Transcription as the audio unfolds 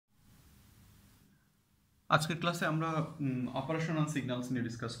আজকের ক্লাসে আমরা অপারেশনাল সিগন্যালস নিয়ে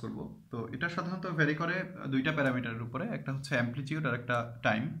ডিসকাস করব। তো এটা সাধারণত ভ্যারি করে দুইটা প্যারামিটারের উপরে, একটা হচ্ছে অ্যামপ্লিটিউড আর একটা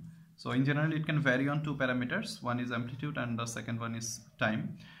time. So in general it can vary on two parameters, one is amplitude and the second one is time.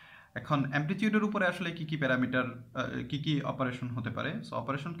 এখন অ্যামপ্লিটিউডের উপরে আসলে কি কি প্যারামিটার, কি কি অপারেশন হতে পারে। So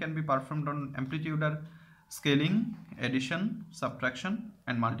operation can be performed on amplitude R scaling, addition, subtraction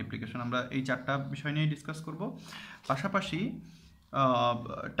and multiplication. আমরা এই চারটা বিষয় নিয়ে ডিসকাস করব। পাশাপাশি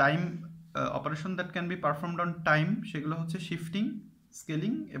time operation that can be performed on time, সেগুলো হচ্ছে শিফটিং,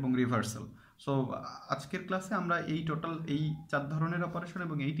 স্কেলিং এবং রিভার্সাল। সো আজকের ক্লাসে আমরা এই টোটাল এই 4 ধরনের অপারেশন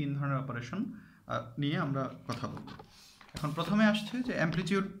এবং এই 3 ধরনের অপারেশন নিয়ে আমরা কথা বলবো। এখন প্রথমে আসছে যে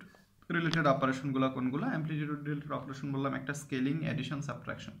অ্যামপ্লিটিউড রিলেটেড অপারেশনগুলো কোনগুলো। অ্যামপ্লিটিউড রিলেটেড অপারেশন বললাম একটা স্কেলিং, এডিশন,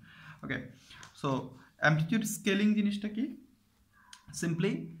 সাবট্রাকশন। ওকে, সো অ্যামপ্লিটিউড স্কেলিং জিনিসটা কি?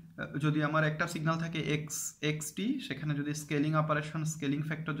 সিম্পলি যদি আমার একটা সিগন্যাল থাকে এক্সটি, সেখানে যদি স্কেলিং অপারেশন, স্কেলিং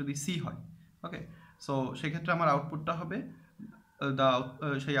ফ্যাক্টর যদি সি হয়, ওকে, সো সেক্ষেত্রে আমার আউটপুটটা হবে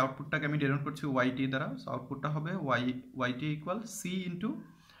সেই আউটপুটটাকে আমি ডিনোট করছি ওয়াইটি দ্বারা। সো আউটপুটটা হবে ওয়াইটি equal C into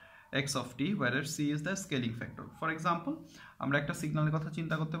x of T, where C is the scaling factor. For example আমরা একটা সিগন্যালের কথা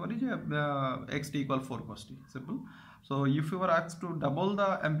চিন্তা করতে পারি যে XT equal 4 cos t, simple. So if you R asked two double the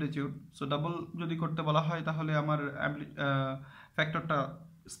amplitude, so double যদি করতে বলা হয় তাহলে আমার ফ্যাক্টরটা,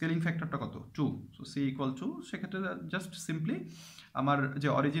 স্কেলিং ফ্যাক্টরটা কত? 2। So C equal 2। সেক্ষেত্রে জাস্ট সিম্পলি আমার যে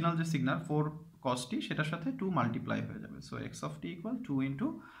অরিজিনাল যে সিগন্যাল 4 cos t, সেটার সাথে 2 মাল্টিপ্লাই হয়ে যাবে। So x of T equal 2 into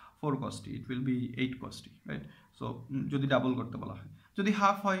 4 cos t, it will be 8 cos t, right? So যদি ডাবল করতে বলা হয়, যদি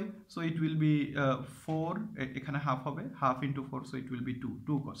হাফ হয় সো ইট উইল বি 4, এখানে হাফ হবে, half into 4, so it will be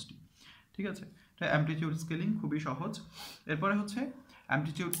 2 cos t। ঠিক আছে, এটা অ্যামপ্লিটিউড স্কেলিং, খুবই সহজ। এরপরে হচ্ছে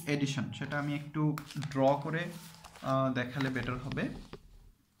অ্যামপ্লিটিউড এডিশন, সেটা আমি একটু ড্র করে দেখালে বেটার হবে।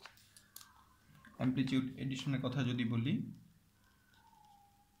 অ্যামপ্লিটিউড এডিশনের কথা যদি বলি,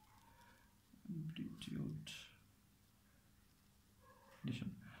 amplitude addition,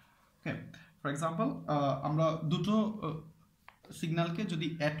 okay, for example আমরা দুটো সিগন্যালকে যদি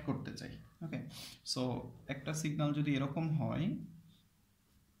অ্যাড করতে চাই, ওকে, সো একটা সিগন্যাল যদি এরকম হয়,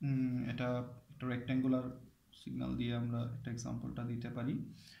 এটা একটা রেক্ট্যাঙ্গুলার সিগন্যাল দিয়ে আমরা একটা এক্সাম্পলটা দিতে পারি।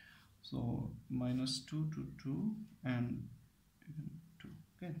 So -2 to 2 and 2,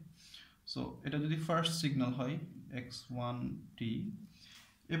 okay. So এটা যদি ফার্স্ট সিগন্যাল হয় x1t,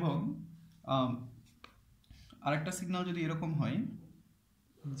 এবং আরেকটা সিগন্যাল যদি এরকম হয়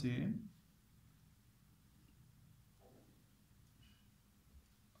যে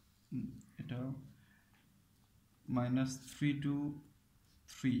এটা -3 to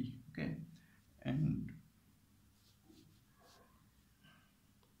 3, ওকে, and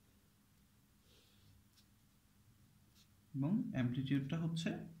এবং অ্যামপ্লিটিউডটা হচ্ছে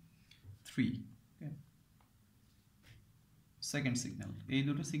 3, ওকে। সেকেন্ড সিগন্যাল, এই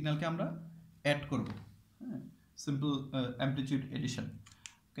দুটো সিগন্যালকে আমরা অ্যাড করব, হ্যাঁ, সিম্পল অ্যামপ্লিটিউড এডিশন,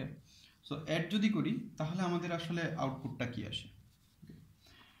 ওকে। সো অ্যাড যদি করি তাহলে আমাদের আসলে আউটপুটটা কি আসে,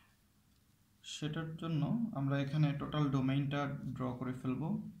 সেটার জন্য আমরা এখানে টোটাল ডোমেইনটা ড্র করে ফেলবো।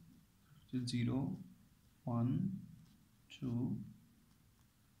 0 1 2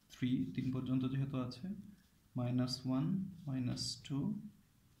 3, 3 পর্যন্ত যেহেতু আছে, -1 -2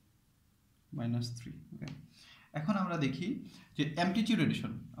 -3, ওকে। এখন আমরা দেখি যে অ্যামপ্লিটিউড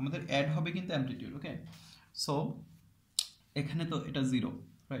এডিশন আমাদের অ্যাড হবে কিন্তু অ্যামপ্লিটিউড, ওকে। সো এখানে তো এটা 0,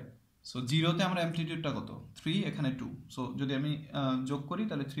 রাইট? সো 0তে আমরা অ্যামপ্লিটিউডটা কত? 3, এখানে 2। সো যদি আমি যোগ করি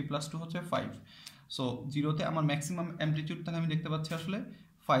তাহলে 3 + 2 হচ্ছে 5। সো 0তে আমার ম্যাক্সিমাম অ্যামপ্লিটিউড তাহলে আমি দেখতে পাচ্ছি আসলে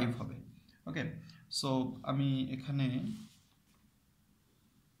 5 হবে, ওকে। সো আমি এখানে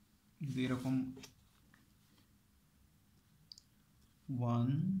এরকম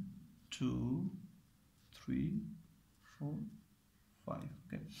 1 2 3 4 5,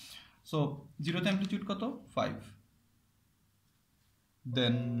 ওকে। সো 0তে অ্যামপ্লিটিউড কত? 5।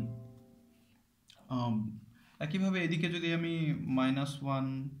 দেন একইভাবে এদিকে যদি আমি -1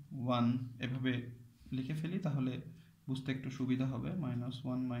 1 এভাবে লিখে ফেলি তাহলে বুঝতে একটু সুবিধা হবে।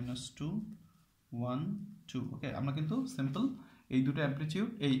 -1 -2 1 2, ওকে। আমরা কিন্তু সিম্পল এই দুটো অ্যামপ্লিটিউড,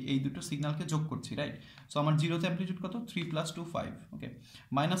 এই দুটো সিগন্যালকে যোগ করছি, রাইট? সো আমার 0তে অ্যামপ্লিটিউড কত? 3 + 2 5, ওকে।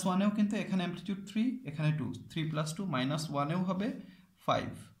 -1এও কিন্তু এখানে অ্যামপ্লিটিউড 3, এখানে 2, 3 + 2 -1এও হবে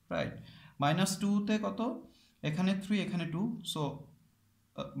 5, রাইট? -2তে কত? এখানে 3, এখানে 2, সো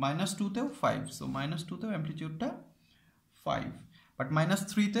 -2তেও 5, সো -2তেও অ্যামপ্লিটিউডটা 5। বাট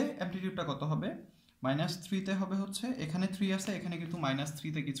 -3তে অ্যামপ্লিটিউডটা কত হবে? -3তে হবে হচ্ছে, এখানে 3 আছে, এখানে কিন্তু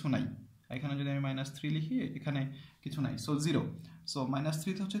 -3তে কিছু নাই। এখানে যদি আমি -3 লিখি, এখানে কিছু নাই, সো 0। সো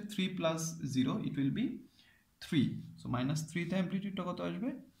 -3তে হচ্ছে 3 + 0, ইট উইল বি 3। সো -3তে অ্যামপ্লিটিউডটা কত আসবে?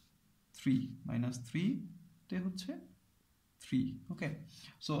 3, -3তে হচ্ছে 3 ওকে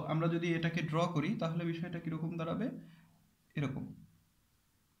সো আমরা যদি এটাকে ড্র করি তাহলে বিষয়টা কিরকম দাঁড়াবে এরকম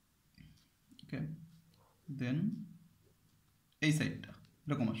ওকে দেন এই সাইডটা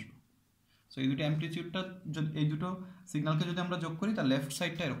এরকম আসবে সো এই দুটো অ্যামপ্লিটিউডটা এই দুটো সিগন্যালকে যদি আমরা যোগ করি তার লেফট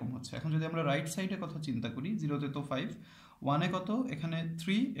সাইডটা এরকম হচ্ছে এখন যদি আমরা রাইট সাইডের কথা চিন্তা করি 0 তে তো 5 1 এ কত এখানে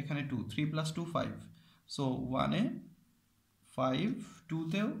 3 এখানে 2 3 + 2 5 সো 1 এ 5 2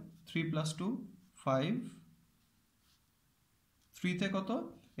 তেও 3 + 2 5 3 তে কত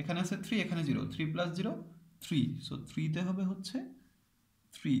এখানে আছে 3 এখানে 0 3 + 0 3 সো 3 তে হবে হচ্ছে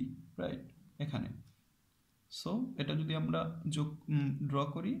 3 রাইট এখানে সো এটা যদি আমরা যোগ ড্র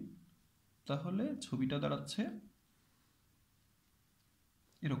করি তাহলে ছবিটা দাঁড়াচ্ছে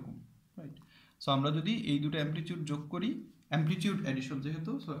এরকম রাইট সো আমরা যদি এই দুটো অ্যামপ্লিটিউড যোগ করি অ্যামপ্লিটিউড এডিশন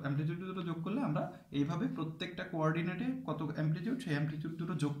যেহেতু সো অ্যামপ্লিটিউড দুটো যোগ করলে আমরা এইভাবে প্রত্যেকটা কোঅর্ডিনেটে কত অ্যামপ্লিটিউড সেই অ্যামপ্লিটিউড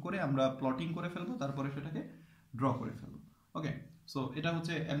দুটো যোগ করে আমরা প্লটিং করে ফেলবো তারপরে সেটাকে ড্র করে ফেলবো ওকে সো এটা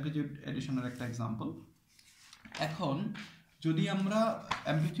হচ্ছে অ্যামপ্লিটিউড এডিশনের একটা এক্সাম্পল এখন যদি আমরা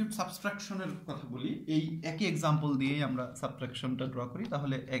অ্যামপ্লিটিউড সাবট্রাকশনের কথা বলি এই একই এক্সাম্পল দিয়েই আমরা সাবট্রাকশনটা ড্র করি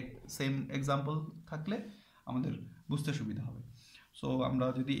তাহলে সেম এক্সাম্পল থাকলে আমাদের বুঝতে সুবিধা হবে সো আমরা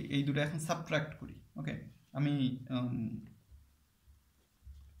যদি এই দুটো এখন সাবট্রাক্ট করি ওকে আমি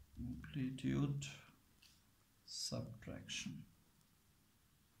amplitude subtraction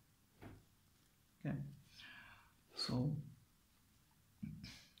okay so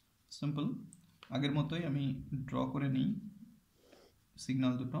simple আগের মতোই আমি ড্র করে নিই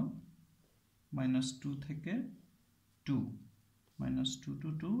সিগন্যাল দুটো -2 থেকে 2 -2 to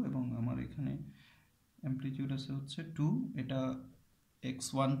 2 এবং আমার এখানে অ্যামপ্লিটিউড আছে হচ্ছে 2 এটা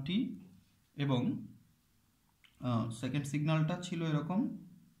x1t এবং সেকেন্ড সিগন্যালটা ছিল এরকম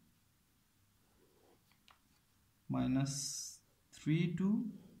 -3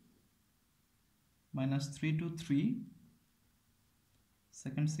 to 3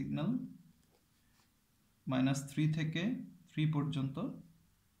 সেকেন্ড সিগন্যাল -3 থেকে 3 পর্যন্ত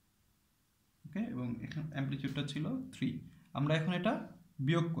ওকে এবং এখানে অ্যামপ্লিটিউডটা ছিল 3 আমরা এখন এটা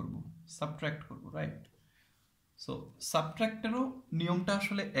বিয়োগ করব সাবট্রাক্ট করব রাইট সো সাবট্রাক্টেরও নিয়মটা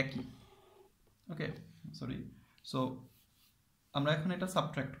আসলে একই ওকে সরি সো আমরা এখন এটা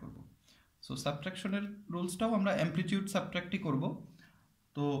সাবট্রাক্ট করব সো সাবট্রাকশনের রুলসটাও আমরা অ্যামপ্লিটিউড সাবট্রাক্টই করব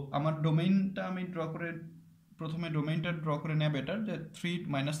তো আমার ডোমেইনটা আমি ড্র করে প্রথমে ডোমেইনটা ড্র করে নেওয়া বেটার যে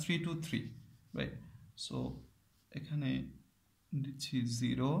 3 to 3 রাইট সো এখানে দিচ্ছি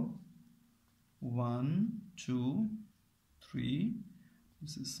 0 1 2 3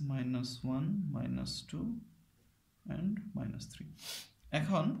 this is -1 -2 and -3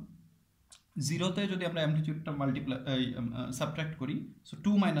 এখন 0 তে যদি আমরা অ্যামপ্লিটিউডটা মাল্টিপ্লাই সাবট্রাক্ট করি so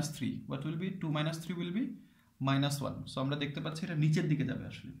 2 - 3 what will be 2 - 3 will be -1 so আমরা দেখতে পাচ্ছি এটা নিচের দিকে যাবে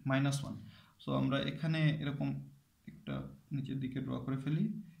আসলে -1 সো আমরা এখানে এরকম একটা নিচের দিকে ড্র করে ফেলি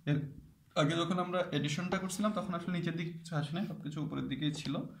আগে যখন আমরা এডিশনটা করছিলাম তখন আসলে নিচের দিকে কিছু আসে না সবকিছু উপরের দিকেই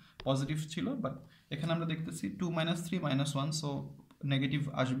ছিল পজিটিভ ছিল বাট এখানে আমরা দেখতেছি 2 - 3 -1 সো নেগেটিভ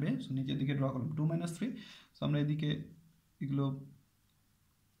আসবে সো নিচের দিকে ড্র করলাম 2 - 3 সো আমরা এদিকে এগুলো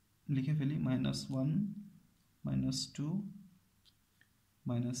লিখে ফেলি -1 -2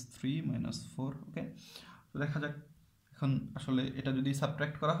 -3 -4 ওকে তো দেখা যাক এখন আসলে এটা যদি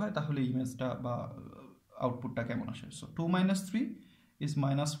সাবট্রাক্ট করা হয় তাহলে ইমেজটা বা আউটপুটটা কেমন আসে সো 2 - 3 is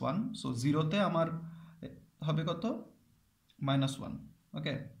 -1 সো 0 তে আমার হবে কত -1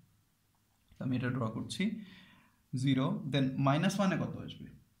 ওকে আমি এটা ড্র করছি 0 দেন -1 এ কত আসবে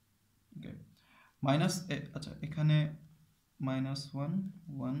ওকে আচ্ছা এখানে -1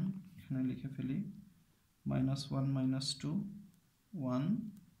 1 এখানে লিখে ফেলি -1 -2 1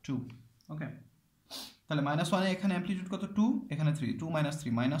 2 ওকে তাহলে -1 এ এখানে অ্যামপ্লিটিউড কত 2 এখানে 3 2 -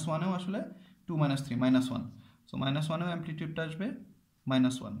 3 -1 এও আসলে 2 - 3 -1 সো -1 এও অ্যামপ্লিটিউডটা আসবে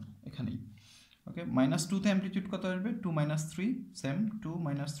 -1 এখানেই ওকে -2 তে অ্যামপ্লিটিউড কত আসবে 2 - 3 সেম 2 -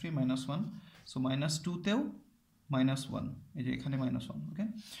 3 -1 সো -2 তেও -1 এই যে এখানে -1 ওকে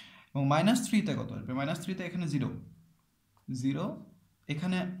এবং -3 তে কত আসবে -3 তে এখানে 0 0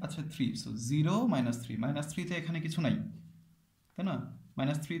 এখানে আচ্ছা 3 সো 0 -3 -3 তে এখানে কিছু নাই তাই না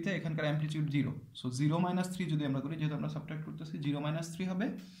 -3 তে এখানকার অ্যামপ্লিটিউড 0 সো 0 - 3 যদি আমরা করি যেহেতু আমরা সাবট্রাক্ট করতেছি 0 - 3 হবে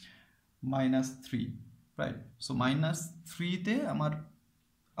 -3 রাইট সো -3 তে আমার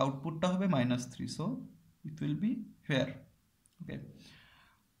আউটপুটটা হবে -3 so it will be fair ওকে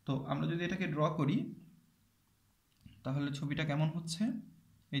তো আমরা যদি এটাকে ড্র করি তাহলে ছবিটা কেমন হচ্ছে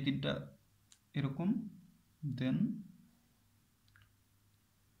এই তিনটা এরকম দেন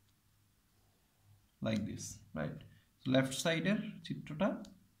লাইক দিস রাইট লেফট সাইডের চিত্রটা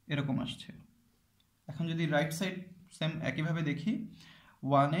এরকম আসছে এখন যদি রাইট সাইড সেম একইভাবে দেখি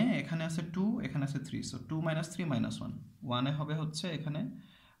 1 এ এখানে আছে 2 এখানে আছে 3 সো 2 - 3 - 1 1 এ হবে হচ্ছে এখানে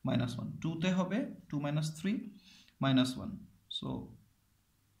 -1 2 তে হবে 2 - 3 -1 সো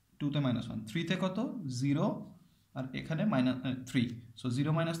 2 তে -1 3 তে কত 0 আর এখানে -3 সো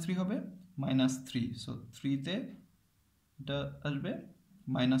 0 - 3 হবে -3 সো 3 তে এটা আসবে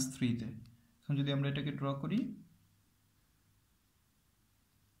 -3 তে এখন যদি আমরা এটাকে ড্র করি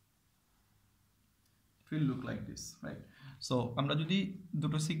will look like this right so আমরা যদি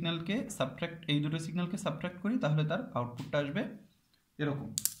দুটো সিগন্যালকে সাবট্রাক্ট করি তাহলে তার আউটপুটটা আসবে এরকম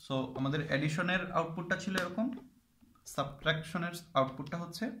সো আমাদের এডিশনের আউটপুটটা ছিল এরকম সাবট্রাকশনের আউটপুটটা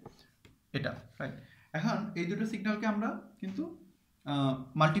হচ্ছে এটা রাইট এখন এই দুটো সিগন্যালকে আমরা কিন্তু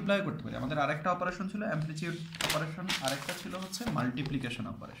মাল্টিপ্লাই করতে পারি আমাদের আরেকটা অপারেশন ছিল অ্যামপ্লিটিউড অপারেশন আরেকটা ছিল হচ্ছে multiplication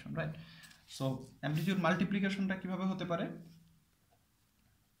operation right so amplitude মাল্টিপ্লিকেশনটা কিভাবে হতে পারে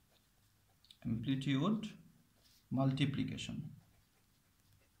amplitude multiplication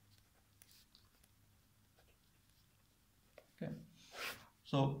okay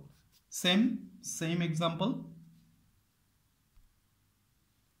so same example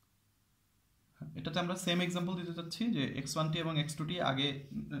এটাতে আমরা সেম एग्जांपल দিতে যাচ্ছি যে x1t এবং x2t আগে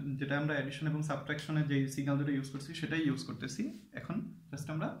যেটা আমরা এডিশন এবং সাবট্রাকশনে যে সিগন্যাল দুটো ইউজ করছি সেটাই ইউজ করতেছি এখন জাস্ট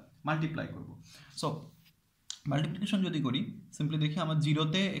আমরা মাল্টিপ্লাই করব সো মাল্টিপ্লিকেশন যদি করি সিম্পলি দেখি আমার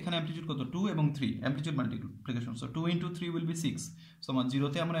 0 তে এখানে অ্যামপ্লিটিউড কত 2 এবং 3 amplitude multiplication so 2 * 3 will be 6 so আমার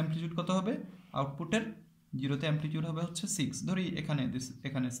 0 তে আমার অ্যামপ্লিটিউড কত হবে আউটপুটের 0 তে অ্যামপ্লিটিউড হবে হচ্ছে 6 ধরি এখানে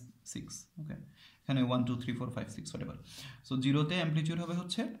এখানে 6 ওকে এখানে 1 2 3 4 5 6 whatever সো 0 তে অ্যামপ্লিটিউড হবে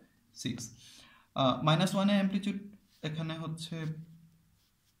হচ্ছে 6 -1 এ অ্যামপ্লিটিউড এখানে হচ্ছে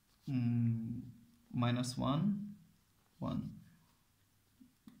 -1 1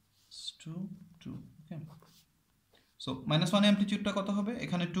 2 2 ওকে সো -1 এ অ্যামপ্লিটিউডটা কত হবে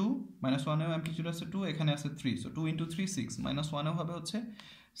এখানে 2 -1 এ অ্যামপ্লিটিউড আছে 2 এখানে আছে 3 সো 2 * 3 6 -1 এ হবে হচ্ছে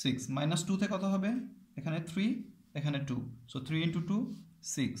 6 -2 তে কত হবে এখানে 3 এখানে 2 সো 3 * 2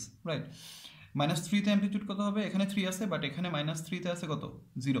 6 রাইট -3 তে অ্যামপ্লিটিউড কত হবে এখানে 3 আছে বাট এখানে -3 তে আছে কত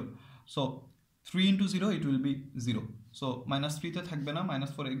 0 so 3 * 0 it will be 0 so -3 তে থাকবে না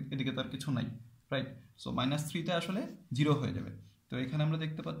 -4 এদিকে তার কিছু নাই রাইট সো -3 তে আসলে 0 হয়ে যাবে তো এখানে আমরা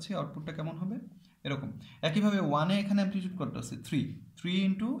দেখতে পাচ্ছি আউটপুটটা কেমন হবে এরকম একইভাবে 1 এ এখানে অ্যামপ্লিটিউড কত আছে 3 3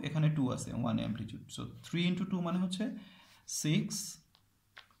 ইনটু এখানে 2 আছে 1 এ অ্যামপ্লিটিউড সো 3 * 2 মানে হচ্ছে 6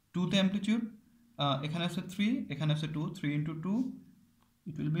 2 তে অ্যামপ্লিটিউড এখানে আছে 3 এখানে আছে 2 3 * 2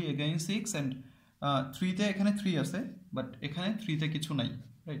 it will be again 6 and 3 তে এখানে 3 আছে বাট এখানে 3 তে কিছু নাই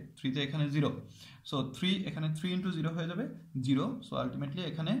রাইট 3 তে এখানে 0 সো 3 এখানে 3 * 0 হয়ে যাবে 0 সো আলটিমেটলি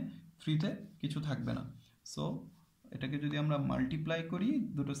এখানে 3 তে কিছু থাকবে না সো এটাকে যদি আমরা মাল্টিপ্লাই করি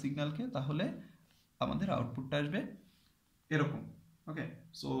দুটো সিগন্যালকে তাহলে আমাদের আউটপুটটা আসবে এরকম ওকে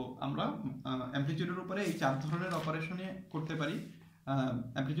সো আমরা অ্যামপ্লিটিউডের উপরে এই চার ধরনের অপারেশনে করতে পারি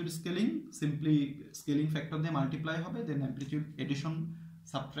amplitude scaling simply scaling factor দিয়ে মাল্টিপ্লাই হবে দেন অ্যামপ্লিটিউড এডিশন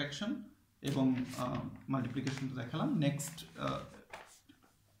সাবট্রাকশন এবং মাল্টিপ্লিকেশনটা দেখালাম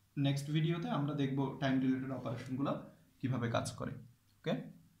নেক্সট ভিডিওতে আমরা দেখব টাইম রিলেটেড অপারেশনগুলো কিভাবে কাজ করে ওকে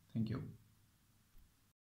থ্যাংক ইউ